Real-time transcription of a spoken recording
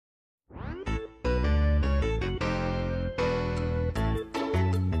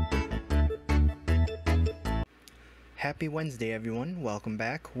Happy Wednesday, everyone. Welcome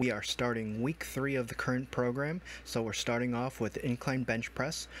back. We are starting week 3 of the current program, so we're starting off with incline bench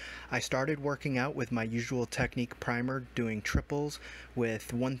press. I started working out with my usual technique primer, doing triples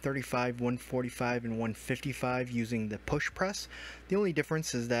with 135, 145, and 155 using the push press. The only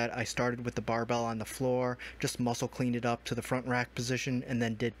difference is that I started with the barbell on the floor, just muscle cleaned it up to the front rack position, and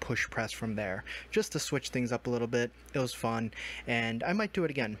then did push press from there, just to switch things up a little bit. It was fun, and I might do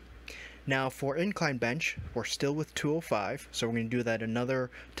it again. Now for incline bench, we're still with 205, so we're going to do that another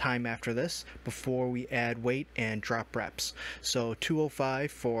time after this before we add weight and drop reps. So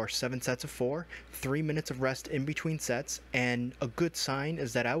 205 for 7 sets of 4, 3 minutes of rest in between sets, and a good sign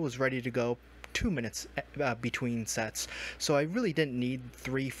is that I was ready to go 2 minutes between sets, so I really didn't need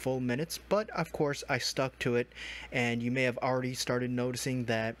 3 full minutes, but of course I stuck to it, and you may have already started noticing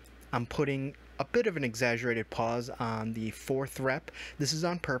that I'm putting a bit of an exaggerated pause on the 4th rep. This is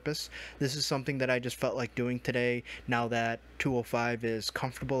on purpose. This is something that I just felt like doing today now that 205 is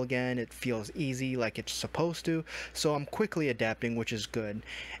comfortable again. It feels easy like it's supposed to, so I'm quickly adapting, which is good.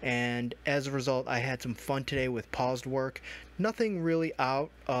 And as a result, I had some fun today with paused work. Nothing really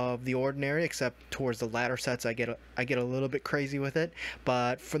out of the ordinary, except towards the latter sets I get a little bit crazy with it,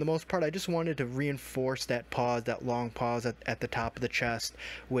 but for the most part I just wanted to reinforce that pause, that long pause at the top of the chest,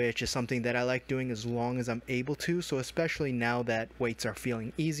 which is something that I like doing as long as I'm able to. So especially now that weights are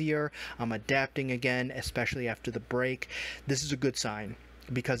feeling easier, I'm adapting again, especially after the break. This is a good sign,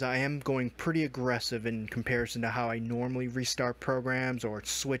 because I am going pretty aggressive in comparison to how I normally restart programs or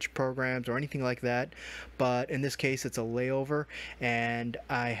switch programs or anything like that. But in this case it's a layover, and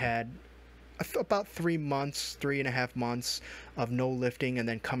I had about 3.5 months of no lifting and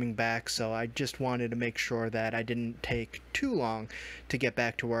then coming back, so I just wanted to make sure that I didn't take too long to get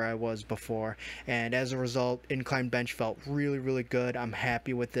back to where I was before. And as a result, incline bench felt really good. I'm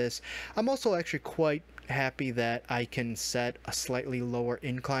happy with this. I'm also actually quite happy that I can set a slightly lower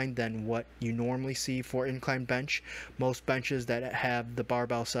incline than what you normally see for incline bench. Most benches that have the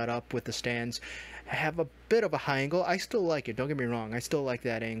barbell set up with the stands have a bit of a high angle. I still like it, don't get me wrong, I still like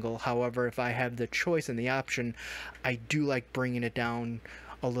that angle. However, if I have the choice and the option, I do like bringing it down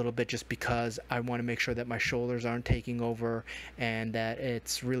a little bit, just because I want to make sure that my shoulders aren't taking over and that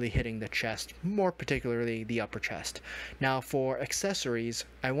it's really hitting the chest, more particularly the upper chest. Now for accessories,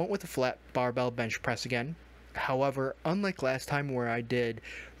 I went with a flat barbell bench press again. However, unlike last time where I did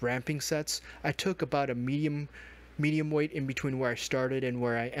ramping sets, I took about a medium weight in between where I started and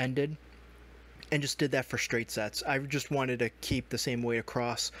where I ended, and just did that for straight sets. I just wanted to keep the same weight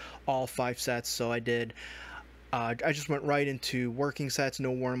across all 5 sets, so I just went right into working sets,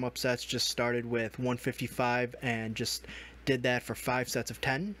 no warm-up sets, just started with 155 and just did that for 5 sets of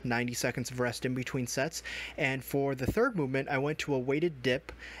 10, 90 seconds of rest in between sets. And for the third movement, I went to a weighted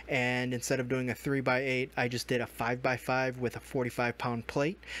dip, and instead of doing a 3x8, I just did a 5x5 with a 45-pound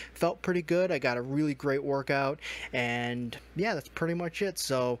plate. Felt pretty good. I got a really great workout, and yeah, that's pretty much it.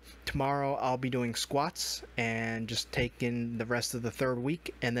 So tomorrow I'll be doing squats and just taking the rest of the 3rd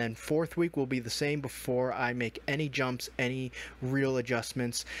week, and then 4th week will be the same before I make any jumps, any real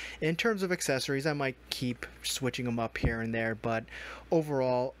adjustments. In terms of accessories, I might keep switching them up here and there, but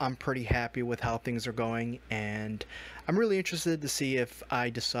overall I'm pretty happy with how things are going, and I'm really interested to see if I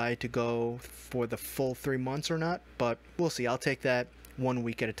decide to go for the full 3 months or not, but we'll see. I'll take that 1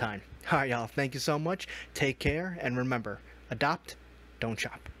 week at a time. Alright y'all, thank you so much, take care, and remember, adopt, don't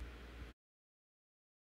chop.